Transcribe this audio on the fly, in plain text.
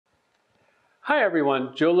Hi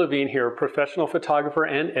everyone, Joe Levine here, professional photographer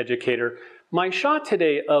and educator. My shot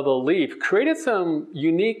today of a leaf created some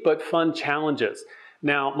unique but fun challenges.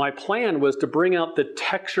 Now, my plan was to bring out the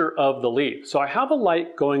texture of the leaf. So I have a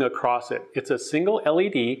light going across it. It's a single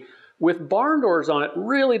LED with barn doors on it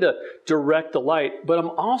really to direct the light, but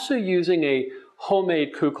I'm also using a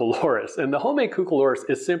homemade cucoloris. And the homemade cucoloris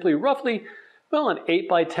is simply roughly, well, an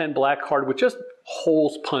 8x10 black card with just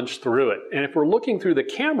holes punched through it. And if we're looking through the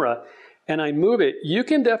camera and I move it, you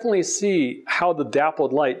can definitely see how the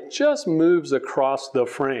dappled light just moves across the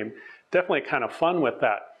frame. Definitely kind of fun with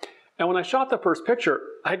that. And when I shot the first picture,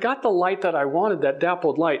 I got the light that I wanted, that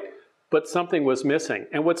dappled light, but something was missing.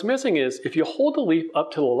 And what's missing is, if you hold the leaf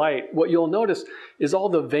up to the light, what you'll notice is all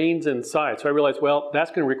the veins inside. So I realized, well,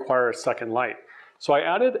 that's going to require a second light. So I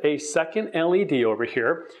added a second LED over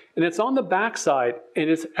here, and it's on the back side,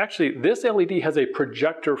 and it's actually, this LED has a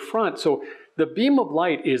projector front, so the beam of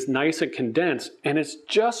light is nice and condensed, and it's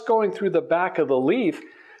just going through the back of the leaf,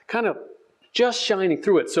 kind of just shining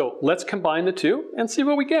through it. So let's combine the two and see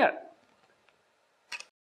what we get.